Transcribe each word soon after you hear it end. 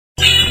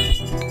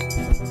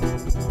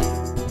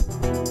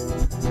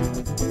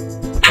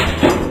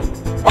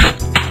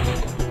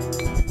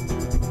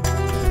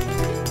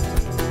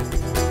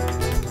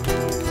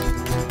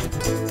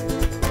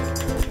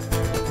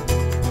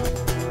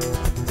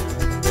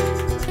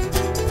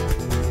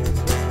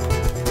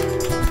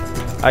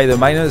Hi the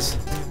miners.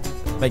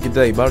 Make a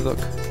day, Bardock,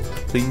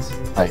 please.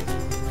 Hi.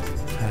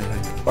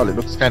 Hi. Well, it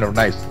looks kind of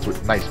nice with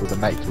the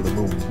night, with the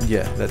moon.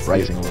 Yeah, that's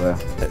rising over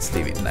there. Let's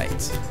leave it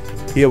night.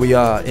 Here we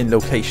are in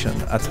location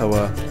at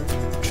our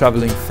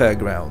traveling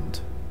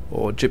fairground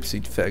or gypsy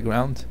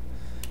fairground.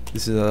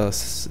 This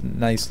is a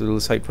nice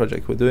little side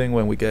project we're doing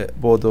when we get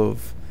bored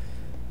of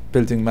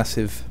building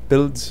massive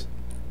builds,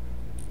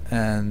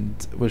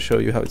 and we'll show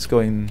you how it's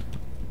going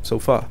so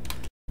far.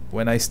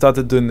 When I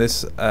started doing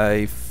this,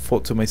 I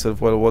thought to myself,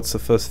 well, what's the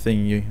first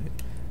thing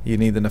you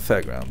need in a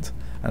fairground?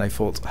 And I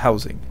thought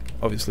housing.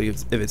 Obviously,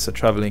 if it's a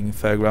traveling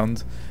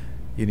fairground,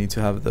 you need to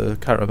have the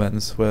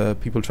caravans where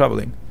people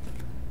traveling.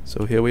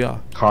 So here we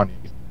are.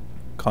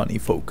 Carny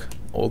folk.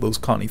 All those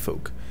carny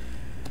folk.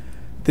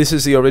 This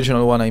is the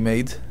original one I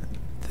made,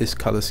 this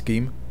color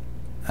scheme.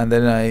 And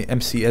then I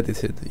MC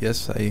edited.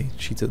 Yes, I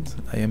cheated.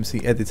 I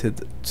MC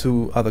edited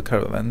 2 other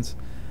caravans.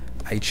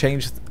 I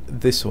changed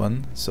this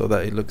one so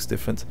that it looks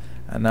different,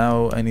 and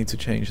now I need to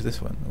change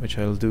this one, which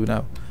I'll do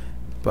now.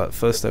 But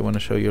first I want to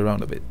show you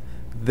around a bit.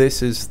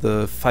 This is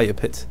the fire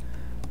pit.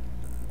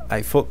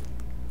 I thought,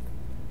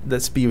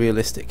 let's be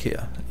realistic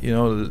here, you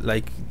know,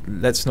 like,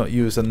 let's not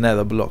use a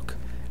nether block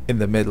in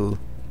the middle.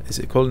 Is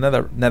it called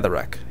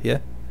netherrack? Yeah,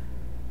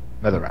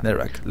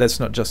 netherrack. Let's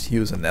not just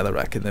use a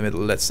netherrack in the middle,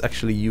 let's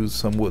actually use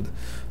some wood.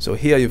 So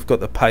here you've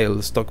got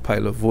the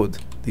stockpile of wood.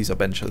 These are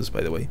benches,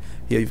 by the way.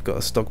 Here you've got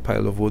a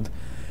stockpile of wood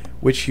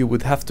which you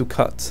would have to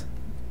cut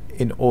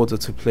in order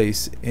to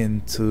place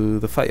into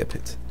the fire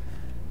pit.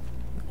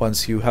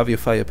 Once you have your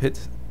fire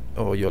pit,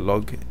 or your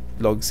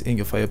logs in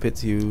your fire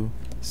pit, you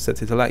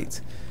set it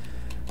alight,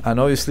 and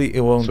obviously it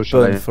won't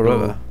burn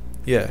forever.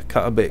 Yeah,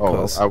 cut a bit.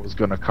 Oh, I was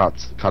gonna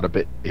cut a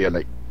bit here,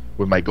 like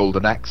with my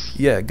golden axe.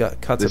 Yeah,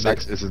 cut a bit. This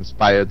axe is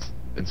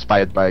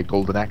inspired by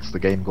Golden Axe, the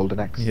game Golden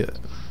Axe. Yeah.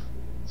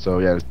 So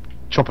yeah,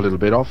 chop a little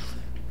bit off,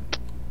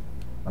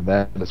 and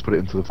then let's put it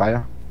into the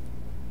fire.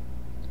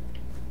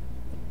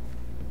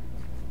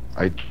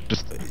 I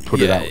just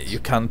put it out. Yeah, you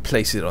can't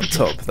place it on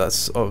top.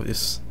 That's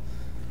obvious.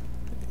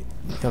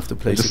 You have to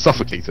place it. Just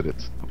suffocated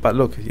it. But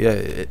look, yeah,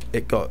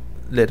 it got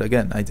lit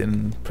again. I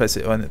didn't press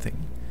it or anything.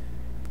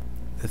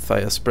 The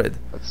fire spread.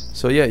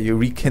 So yeah, you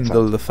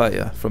rekindle the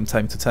fire from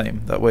time to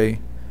time. That way,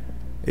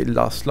 it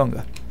lasts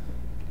longer.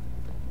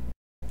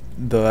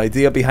 The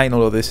idea behind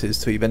all of this is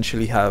to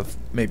eventually have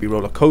maybe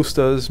roller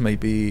coasters,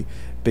 maybe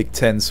big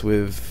tents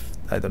with,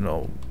 I don't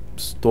know,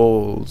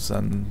 stalls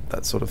and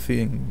that sort of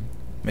thing.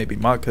 Maybe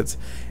markets,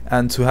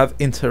 and to have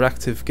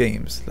interactive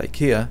games. Like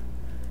here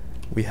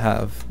we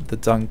have the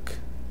Dunk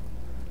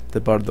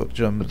the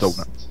Bardockjerms.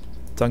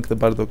 Dunk the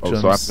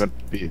Bardockjerms. Oh,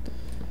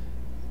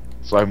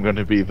 so I'm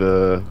gonna be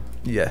the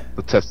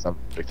test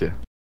subject here.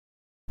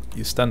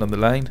 You stand on the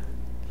line,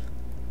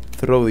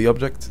 throw the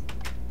object.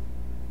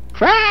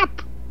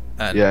 Crap!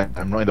 And yeah,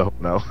 I'm not in the hole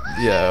now.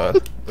 Yeah,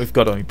 we've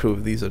got to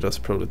improve. These are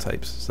just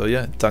prototypes. So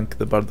yeah, Dunk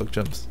the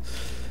Bardockjerms.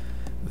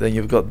 Then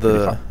you've got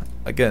the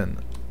again.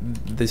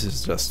 This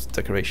is just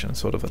decoration,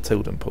 sort of a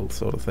totem pole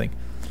sort of thing.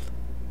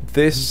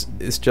 This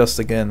is just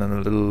again a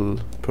little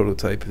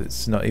prototype.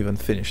 It's not even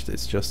finished.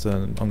 It's just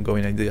an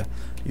ongoing idea.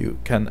 You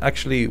can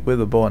actually,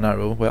 with a bow and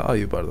arrow, where are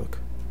you, Bardock?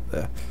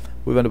 There.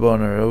 With a bow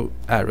and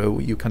arrow,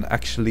 you can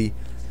actually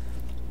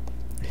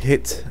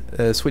hit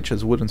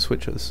switches, wooden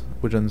switches,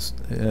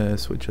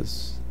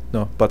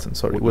 no, buttons.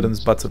 Sorry, wooden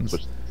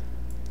buttons,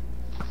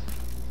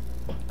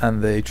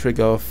 and they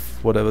trigger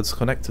off whatever's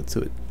connected to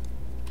it.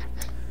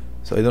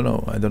 So I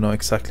don't know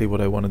exactly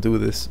what I want to do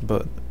with this,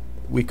 but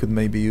we could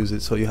maybe use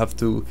it. So you have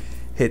to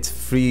hit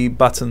 3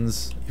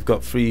 buttons. You've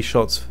got 3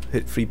 shots,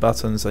 hit 3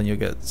 buttons, and you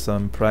get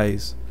some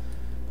prize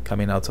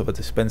coming out of a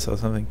dispenser or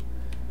something.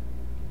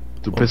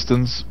 Do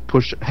pistons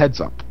push heads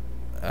up?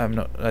 I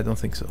don't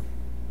think so.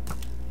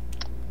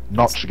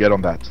 Notch, get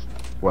on that.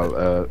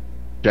 Well,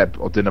 Jeb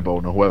or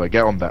Dinnerbone or whoever,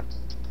 get on that.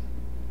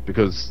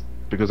 Because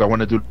I want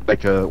to do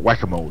like a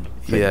whack-a-mole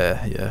thing.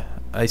 Yeah.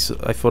 I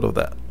thought of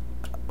that.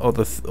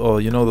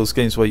 Or you know those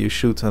games where you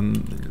shoot,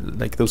 and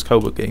like those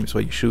cowboy games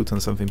where you shoot and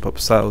something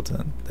pops out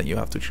and then you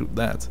have to shoot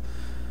that.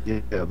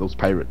 Yeah, those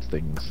pirate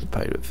things. The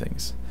pirate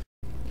things.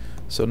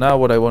 So now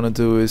what I want to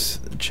do is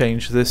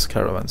change this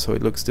caravan so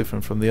it looks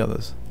different from the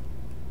others.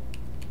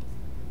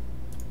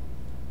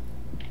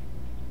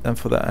 And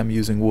for that I'm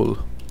using wool.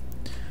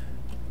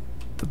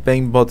 The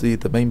main body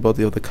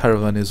of the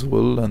caravan is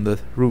wool, and the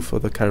roof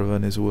of the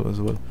caravan is wool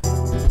as well.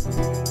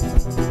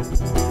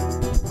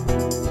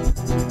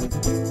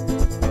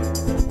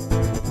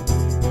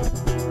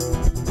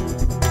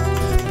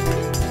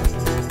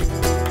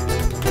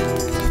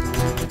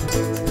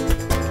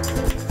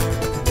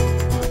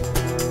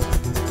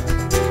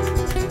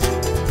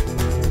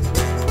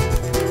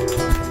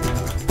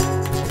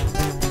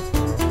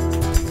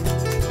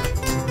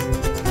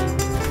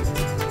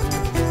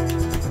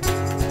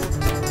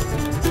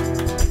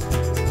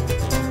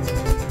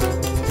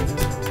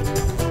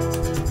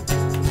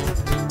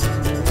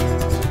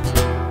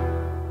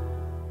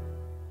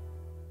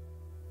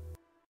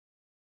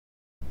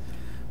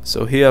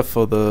 So here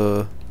for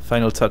the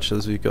final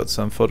touches, we've got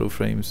some photo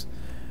frames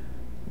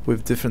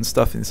with different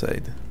stuff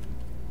inside.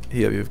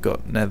 Here you've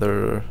got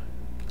nether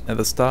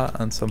star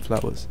and some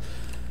flowers.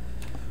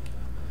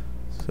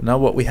 So now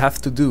what we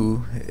have to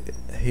do,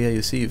 here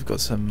you see you've got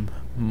some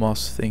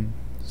moss thing,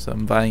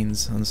 some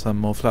vines and some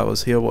more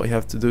flowers. Here what you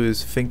have to do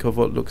is think of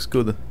what looks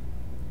good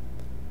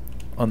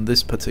on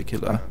this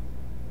particular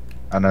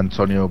And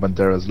Antonio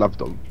Banderas love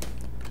doll.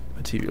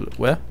 material.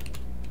 Where?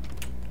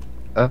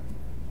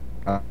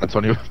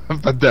 Antonio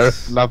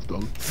Banderas love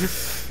doll.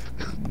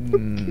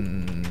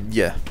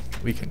 Yeah,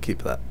 we can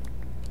keep that.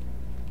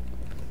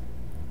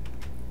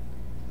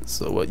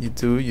 So what you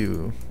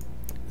do,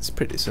 it's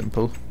pretty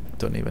simple.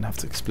 Don't even have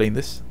to explain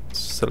this. It's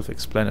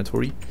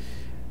self-explanatory.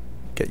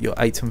 Get your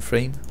item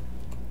frame.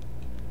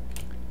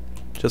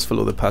 Just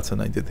follow the pattern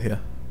I did here,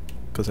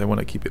 because I want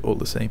to keep it all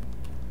the same,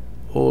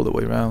 all the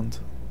way around,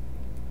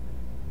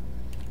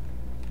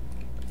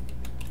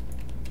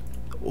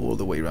 all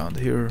the way around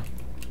here.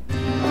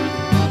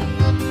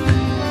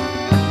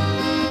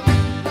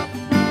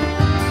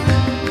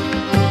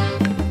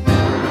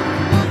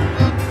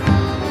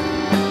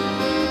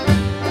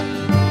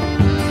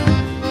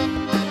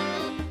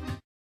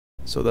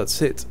 So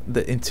that's it.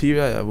 The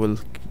interior will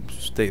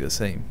stay the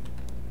same.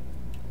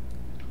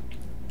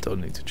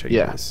 Don't need to change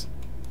this.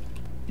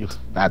 You can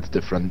add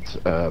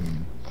different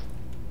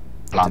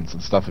plants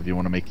and stuff if you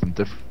want to make them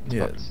different.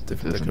 Yeah,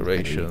 different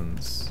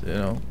decorations. You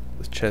know,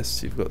 the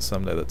chests. You've got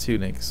some leather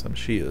tunics, some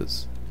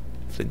shears,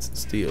 flint and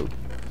steel.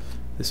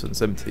 This one's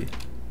empty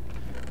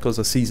because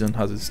the season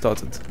hasn't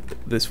started.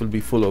 This will be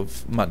full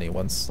of money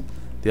once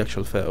the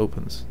actual fair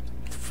opens,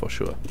 for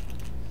sure.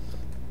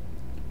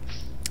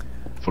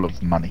 Full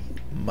of money.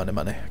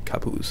 Money,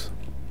 capoos.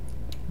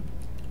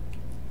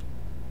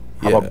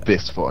 How about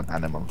this for an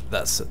animal?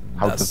 That's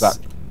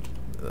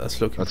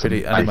looking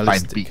pretty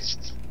animalistic.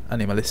 Beast.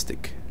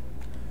 Animalistic.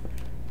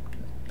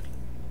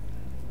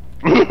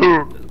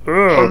 Hello,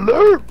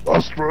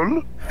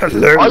 Rastrolll.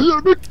 Hello. I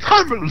am a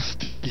camel,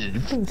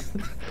 Steve.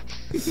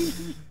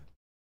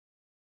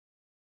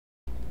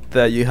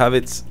 There you have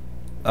it.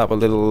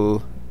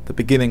 The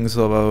beginnings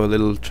of our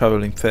little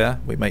traveling fair.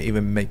 We might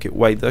even make it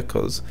wider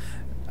because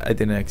I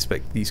didn't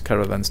expect these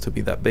caravans to be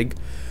that big.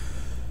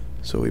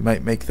 So we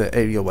might make the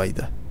area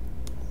wider.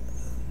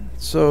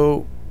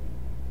 So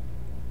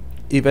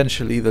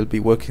eventually there'll be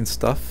working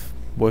stuff,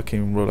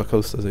 working roller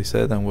coasters, I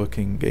said, and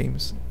working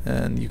games,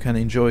 and you can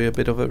enjoy a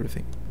bit of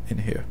everything in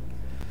here.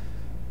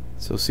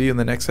 So see you in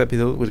the next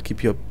episode. We'll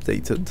keep you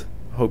updated.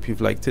 Hope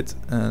you've liked it,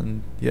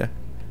 and yeah,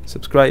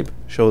 subscribe,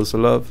 show us the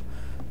love,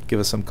 give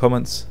us some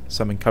comments,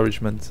 some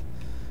encouragement.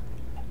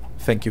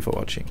 Thank you for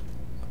watching.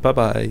 Bye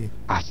bye.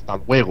 Hasta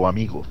luego,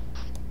 amigo.